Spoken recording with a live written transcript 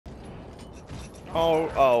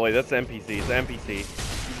Oh wait, that's NPC. It's NPC.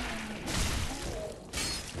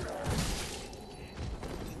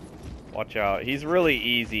 Watch out. He's really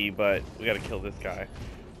easy, but we gotta kill this guy.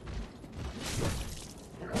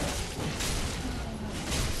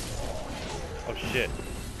 Oh shit.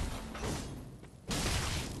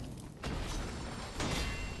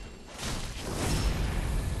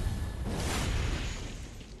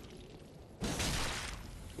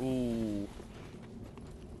 Ooh.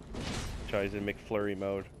 Tries in McFlurry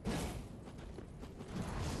mode.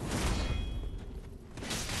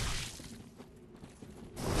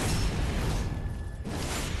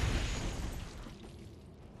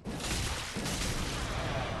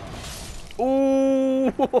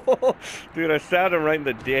 Ooh! Dude, I stabbed him right in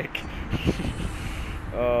the dick.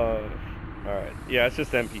 Alright. Yeah, it's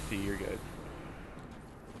just NPC, you're good.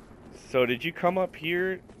 So, did you come up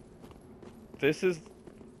here? This is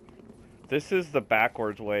the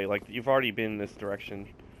backwards way. Like, you've already been in this direction.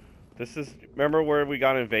 This is... Remember where we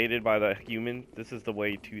got invaded by the human? This is the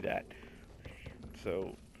way to that.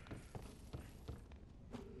 So...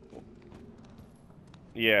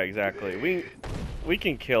 Yeah, exactly. We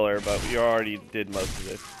can kill her, but we already did most of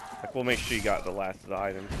this. Like, we'll make sure you got the last of the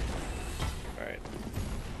items. Alright.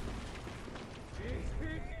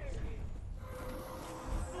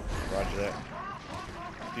 Roger that.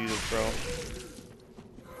 Let's do this, bro.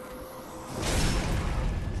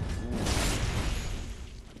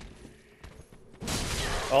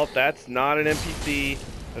 Oh, that's not an NPC.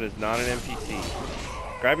 That is not an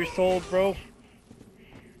NPC. Grab your soul, bro.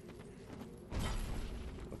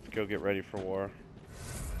 Let's go get ready for war.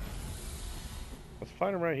 Let's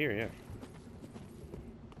find him right here, yeah.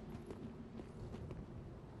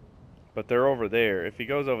 But they're over there. If he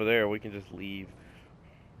goes over there, we can just leave.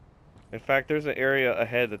 In fact, there's an area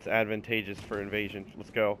ahead that's advantageous for invasion.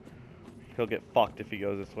 Let's go. He'll get fucked if he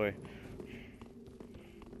goes this way.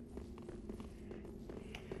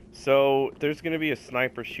 So, there's going to be a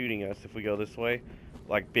sniper shooting us if we go this way.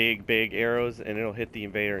 Like big arrows, and it'll hit the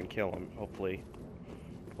invader and kill him, hopefully.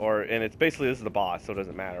 And it's basically, this is the boss, so it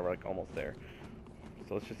doesn't matter. We're like almost there.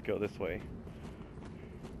 So let's just go this way.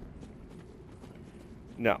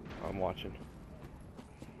 No, I'm watching.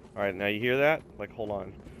 Alright, now you hear that? Like, hold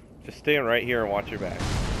on. Just stand right here and watch your back.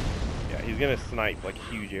 Yeah, he's gonna snipe like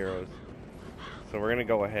huge arrows. So we're gonna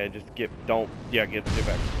go ahead, just get back.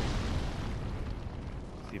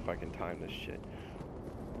 See if I can time this shit.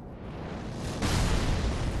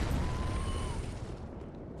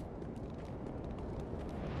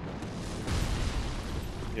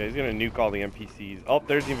 Yeah, he's gonna nuke all the NPCs. Oh,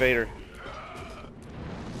 there's the invader.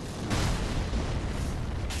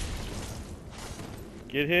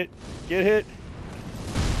 Get hit. Get hit.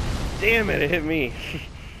 Damn it, it hit me.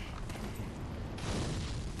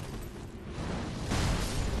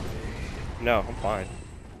 No, I'm fine.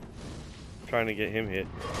 I'm trying to get him hit.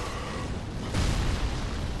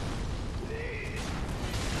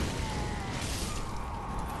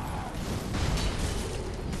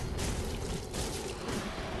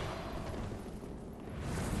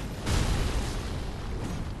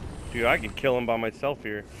 Dude, I could kill him by myself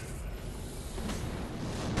here.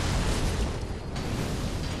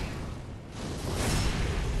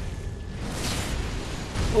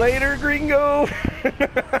 Later, gringo!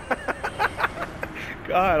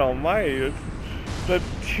 God almighty. That's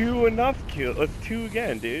 2 enough kill. That's 2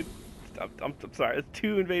 again, dude. I'm sorry. That's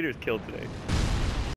 2 invaders killed today.